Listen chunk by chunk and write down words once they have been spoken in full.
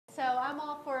I'm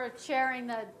all for sharing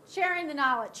the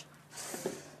knowledge.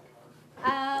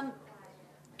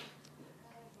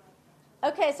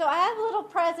 Okay, so I have little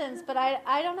presents, but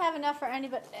I don't have enough for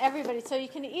everybody. So you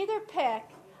can either pick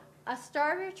a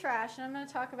Starve Your Trash, and I'm going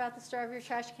to talk about the Starve Your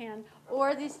Trash can,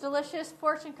 or these delicious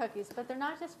fortune cookies. But they're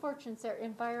not just fortunes, they're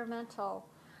environmental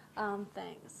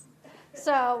things.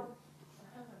 So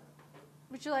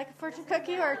would you like a fortune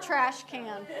cookie or a trash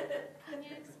can? Can you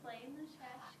explain the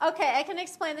trash can? Okay, I can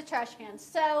explain the trash can.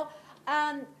 So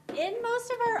in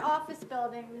most of our office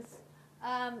buildings,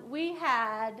 we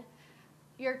had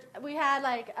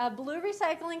like a blue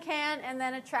recycling can and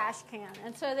then a trash can.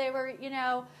 And so they were,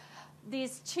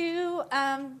 these two,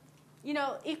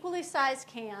 equally sized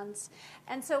cans.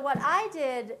 And so what I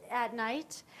did at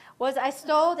night was I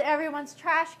stole everyone's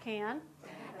trash can,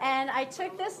 and I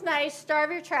took this nice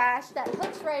Starve Your Trash that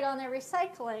hooks right on their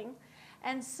recycling.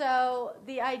 And so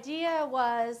the idea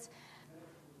was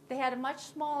they had a much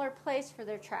smaller place for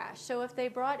their trash. So if they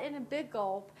brought in a big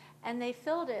gulp and they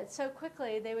filled it so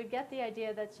quickly, they would get the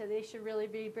idea that they should really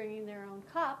be bringing their own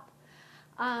cup.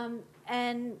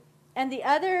 And the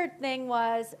other thing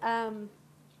was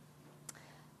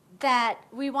that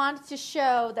we wanted to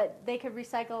show that they could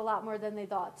recycle a lot more than they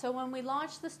thought. So when we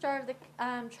launched the Starve the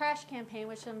Trash campaign,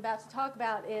 which I'm about to talk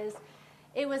about,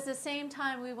 it was the same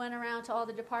time we went around to all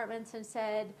the departments and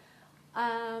said,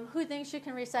 who thinks you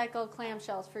can recycle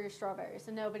clamshells for your strawberries?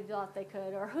 And nobody thought they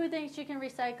could. Or who thinks you can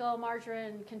recycle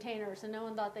margarine containers? And no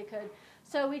one thought they could.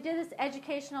 So we did this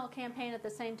educational campaign at the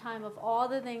same time of all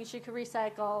the things you could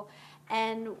recycle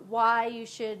and why you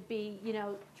should be,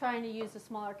 trying to use a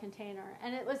smaller container.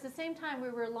 And it was the same time we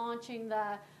were launching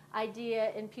the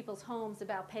idea in people's homes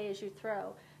about pay as you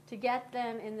throw, to get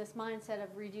them in this mindset of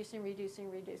reducing, reducing,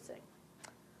 reducing.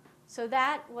 So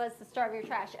that was the Starve Your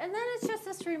Trash. And then it's just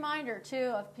this reminder,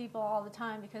 too, of people all the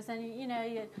time, because then,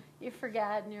 you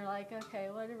forget, and you're like, okay,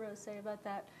 what did Rose say about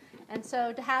that? And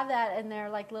so to have that in their,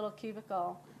 little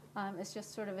cubicle is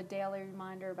just sort of a daily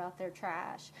reminder about their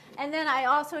trash. And then I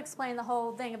also explained the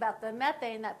whole thing about the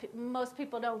methane that most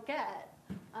people don't get,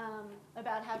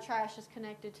 about how trash is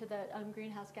connected to the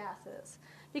greenhouse gases.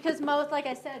 Because like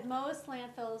I said, most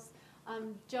landfills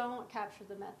don't capture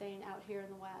the methane out here in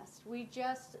the West. We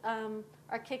just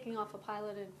are kicking off a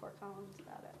pilot in Fort Collins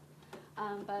about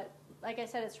it. But like I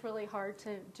said, it's really hard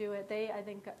to do it. They, I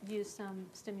think, use some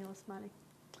stimulus money.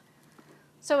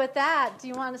 So with that, do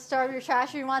you want to starve your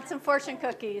trash or you want some fortune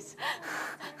cookies?